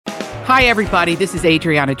Hi, everybody. This is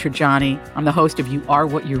Adriana Trajani. I'm the host of You Are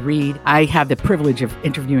What You Read. I have the privilege of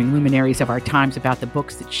interviewing luminaries of our times about the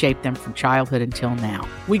books that shaped them from childhood until now.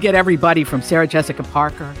 We get everybody from Sarah Jessica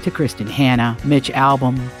Parker to Kristen Hanna, Mitch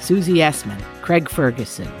Albom, Susie Essman, Craig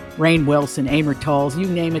Ferguson, Rainn Wilson, Amor Tolls, you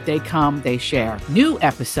name it, they come, they share. New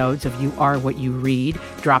episodes of You Are What You Read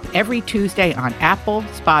drop every Tuesday on Apple,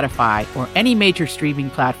 Spotify, or any major streaming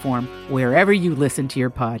platform wherever you listen to your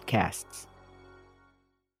podcasts.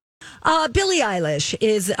 Billie Eilish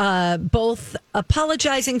is both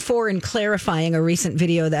apologizing for and clarifying a recent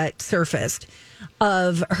video that surfaced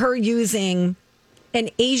of her using an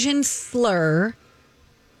Asian slur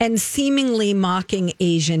and seemingly mocking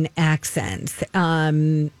Asian accents.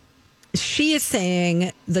 She is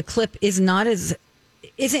saying the clip isn't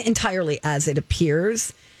entirely as it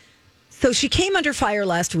appears. So she came under fire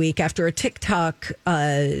last week after a TikTok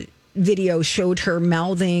video showed her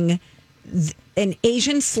mouthing an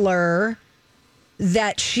Asian slur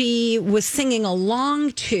that she was singing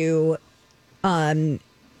along to a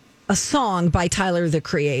song by Tyler, the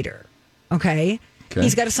Creator. Okay?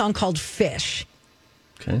 He's got a song called Fish.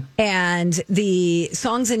 Okay. And the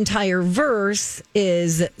song's entire verse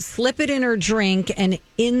is slip it in her drink, and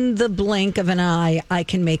in the blink of an eye, I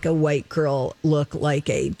can make a white girl look like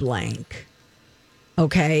a blank.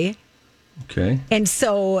 Okay? Okay. And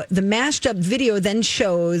so the mashed up video then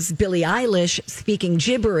shows Billie Eilish speaking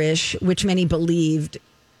gibberish, which many believed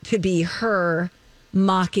to be her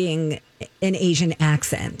mocking an Asian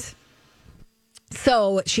accent.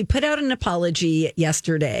 So she put out an apology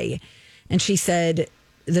yesterday, and she said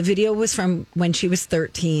the video was from when she was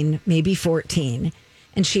 13, maybe 14,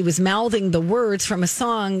 and she was mouthing the words from a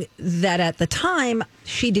song that at the time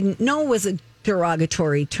she didn't know was a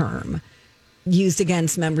derogatory term used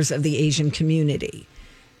against members of the Asian community.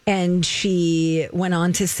 And she went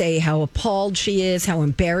on to say how appalled she is, how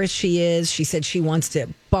embarrassed she is. She said she wants to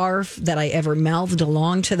barf that I ever mouthed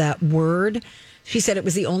along to that word. She said it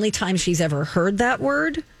was the only time she's ever heard that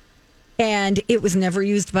word. And it was never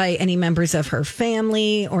used by any members of her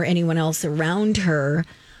family or anyone else around her.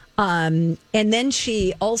 And then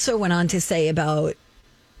she also went on to say about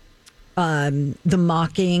the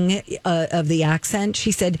mocking of the accent.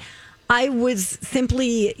 She said, I was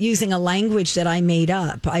simply using a language that I made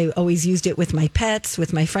up. I always used it with my pets,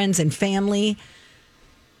 with my friends and family.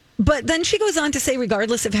 But then she goes on to say,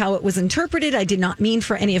 regardless of how it was interpreted, I did not mean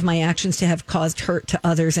for any of my actions to have caused hurt to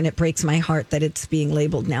others. And it breaks my heart that it's being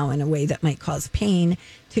labeled now in a way that might cause pain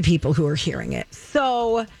to people who are hearing it.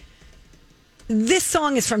 So this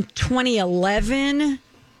song is from 2011.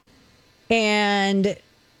 And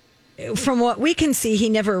from what we can see, he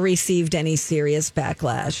never received any serious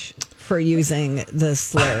backlash for using the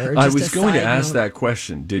slur. I was going to ask that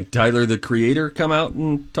question. Did Tyler, the Creator, come out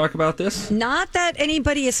and talk about this? Not that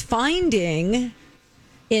anybody is finding.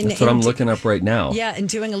 That's what I'm looking up right now. Yeah, and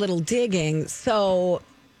doing a little digging. So,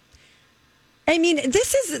 I mean,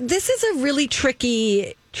 this is a really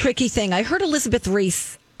tricky thing. I heard Elizabeth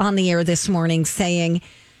Reese on the air this morning saying,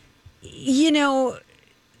 you know,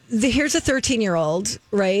 here's a 13-year-old,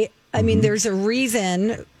 right? I mean, there's a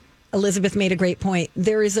reason. Elizabeth made a great point.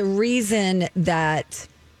 There is a reason that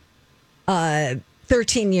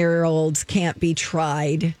 13-year-olds can't be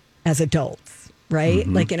tried as adults, right?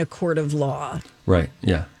 Like in a court of law. Right,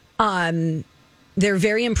 yeah. They're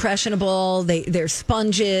very impressionable. They're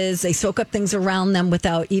sponges. They soak up things around them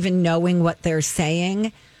without even knowing what they're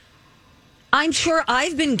saying. I'm sure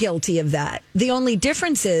I've been guilty of that. The only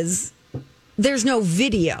difference is there's no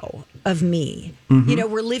video of me. You know,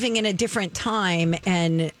 we're living in a different time,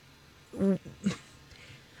 and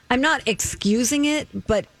I'm not excusing it,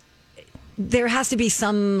 but there has to be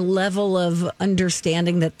some level of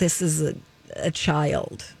understanding that this is a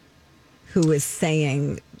child who is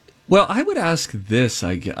saying. Well, I would ask this.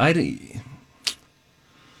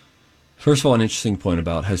 First of all, an interesting point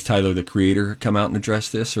about, has Tyler, the Creator, come out and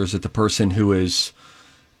addressed this, or is it the person who is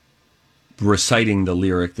reciting the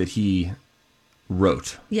lyric that he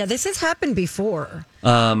wrote? Yeah, this has happened before.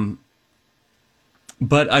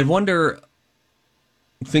 But I wonder,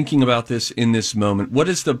 thinking about this in this moment, what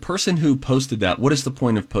is the person who posted that? What is the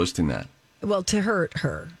point of posting that? Well, to hurt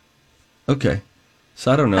her. Okay.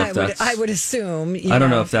 So I don't know if that's... I would assume. I don't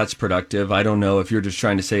know if that's productive. I don't know if you're just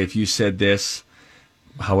trying to say, if you said this,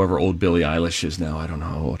 however old Billie Eilish is now, I don't know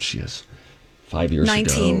how old she is. 5 years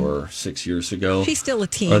 19. ago or 6 years ago. She's still a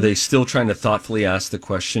teen. Are they still trying to thoughtfully ask the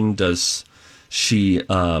question, does she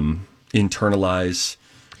internalize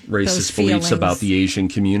racist beliefs about the Asian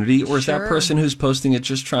community? Or is that person who's posting it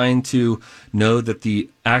just trying to know that the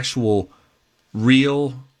actual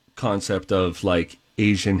real concept of like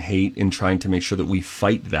Asian hate and trying to make sure that we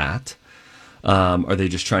fight that Are they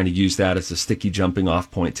just trying to use that as a sticky jumping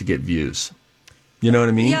off point to get views? You know what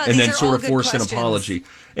I mean? Yeah, and then sort of force questions. an apology.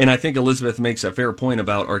 And I think Elizabeth makes a fair point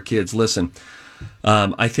about our kids. Listen,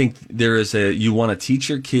 I think you want to teach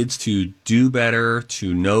your kids to do better,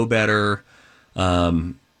 to know better.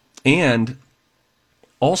 And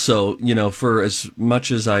also, for as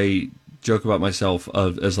much as I joke about myself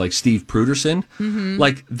as like Steve Pruderson,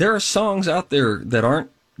 like there are songs out there that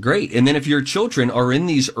aren't great. And then if your children are in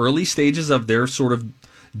these early stages of their sort of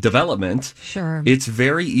development, sure, it's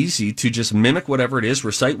very easy to just mimic whatever it is,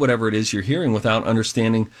 recite whatever it is you're hearing without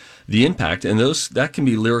understanding the impact. And that can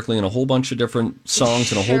be lyrically in a whole bunch of different songs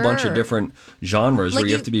and a whole bunch of different genres where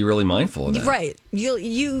you have to be really mindful of that. Right.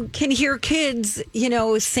 You can hear kids,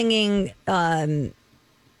 singing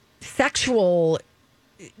sexual,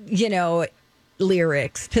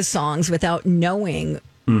 lyrics to songs without knowing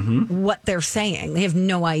what they're saying. They have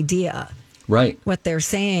no idea. Right. What they're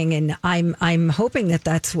saying, and I'm hoping that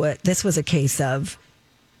that's what this was a case of.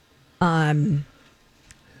 I don't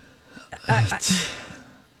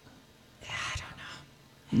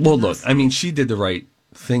know. Well, look, I mean, she did the right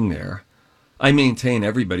thing there. I maintain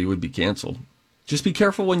everybody would be canceled. Just be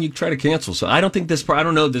careful when you try to cancel. So I don't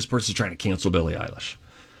know if this person's trying to cancel Billie Eilish.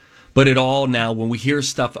 But now, when we hear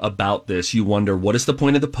stuff about this, you wonder, what is the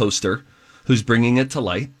point of the poster? Who's bringing it to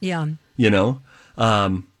light? Yeah.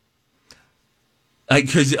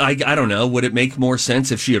 Because I don't know, would it make more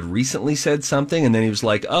sense if she had recently said something and then he was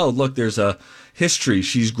like, oh, look, there's a history.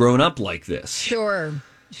 She's grown up like this. Sure.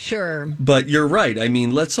 But you're right. I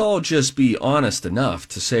mean, let's all just be honest enough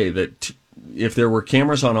to say that if there were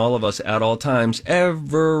cameras on all of us at all times,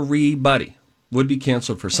 everybody would be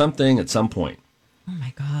canceled for something at some point. Oh,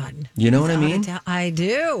 my God. You know what I mean? I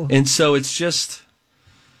do. And so it's just,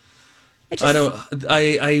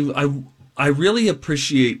 I really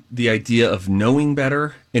appreciate the idea of knowing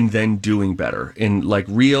better and then doing better in like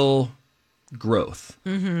real growth.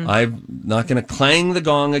 I'm not going to clang the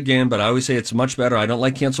gong again, but I always say it's much better. I don't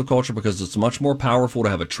like cancel culture because it's much more powerful to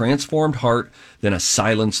have a transformed heart than a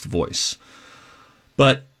silenced voice.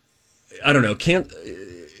 But I don't know.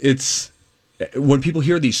 It's when people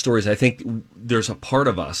hear these stories, I think there's a part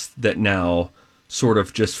of us that now sort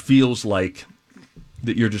of just feels like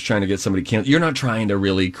that you're just trying to get somebody canceled. You're not trying to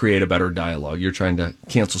really create a better dialogue. You're trying to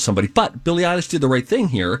cancel somebody. But Billie Eilish did the right thing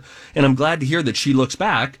here, and I'm glad to hear that she looks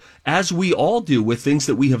back, as we all do with things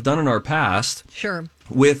that we have done in our past, sure,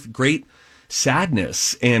 with great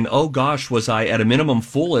sadness. And, oh gosh, was I at a minimum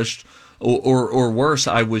foolish or worse,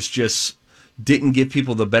 I was just didn't give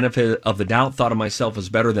people the benefit of the doubt, thought of myself as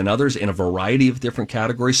better than others in a variety of different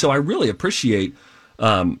categories. So I really appreciate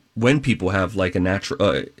when people have like an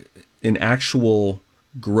actual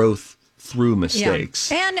growth through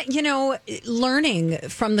mistakes. Yeah. And, learning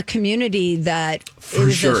from the community that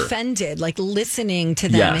is offended, like listening to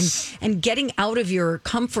them and getting out of your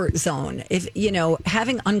comfort zone. If,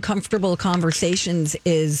 having uncomfortable conversations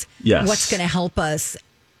is what's going to help us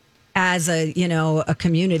as a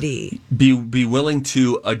community. Be willing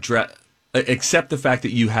to accept the fact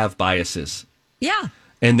that you have biases. Yeah.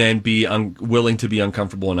 And then be willing to be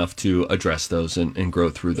uncomfortable enough to address those and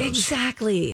grow through those. Exactly.